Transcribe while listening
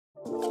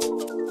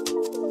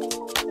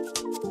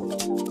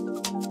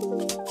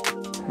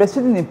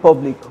Breastfeeding in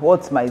public,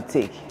 what's my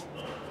take?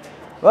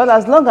 Well,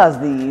 as long as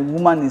the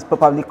woman is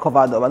properly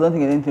covered up, I don't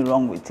think there's anything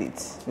wrong with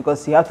it,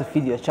 because you have to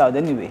feed your child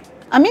anyway.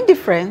 I'm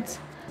indifferent,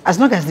 as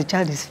long as the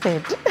child is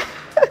fed.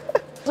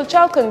 The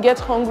child can get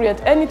hungry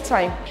at any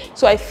time.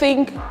 So I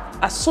think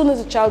as soon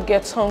as the child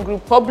gets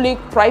hungry, public,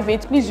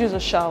 private, please use a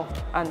shower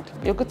and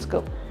you're good to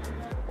go.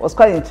 It was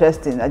quite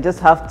interesting. I just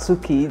have 2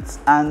 kids,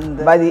 and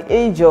by the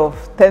age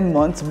of 10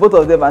 months, both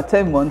of them are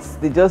 10 months,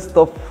 they just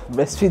stopped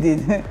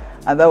breastfeeding.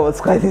 And that was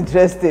quite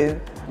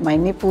interesting. My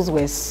nipples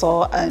were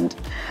sore and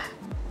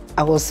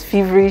I was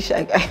feverish.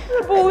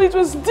 Well, it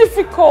was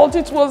difficult.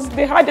 It was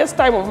the hardest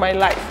time of my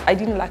life. I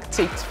didn't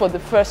lactate for the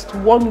first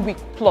 1 week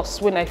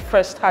plus when I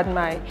had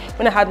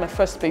my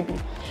first baby.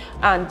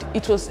 And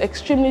it was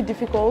extremely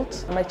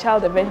difficult. My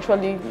child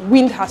eventually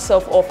weaned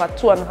herself off at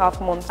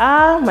 2.5 months.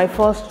 My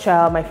first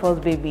child, my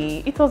first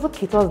baby, it was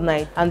okay, it was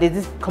nice. And there's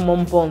this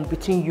common bond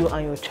between you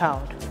and your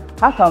child.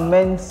 How can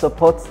men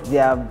support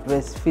their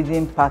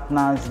breastfeeding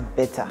partners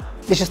better?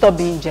 They should stop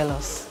being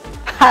jealous.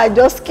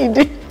 Just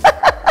kidding.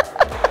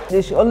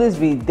 They should always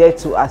be there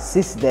to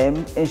assist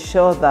them,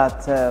 ensure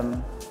that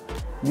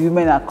the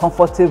women are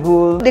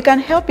comfortable. They can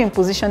help in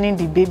positioning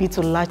the baby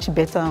to latch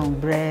better on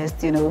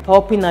breast, you know.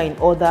 Helping her in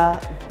other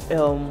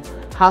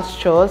house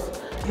chores.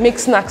 Make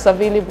snacks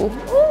available.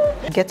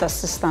 Get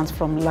assistance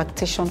from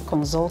lactation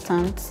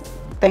consultants.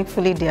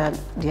 Thankfully, they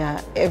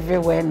are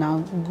everywhere now,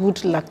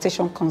 good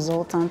lactation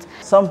consultants.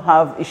 Some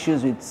have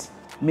issues with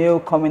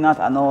milk coming out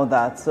and all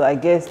that, so I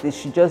guess they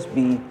should just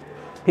be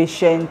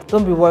patient.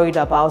 Don't be worried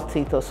about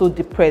it or so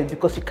depressed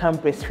because you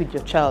can't breastfeed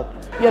your child.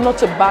 You're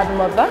not a bad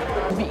mother.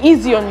 Be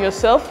easy on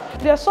yourself.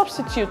 There are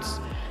substitutes,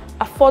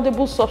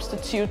 affordable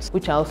substitutes,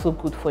 which are also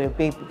good for your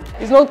baby.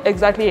 It's not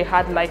exactly a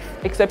hard life,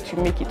 except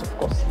you make it, of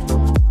course.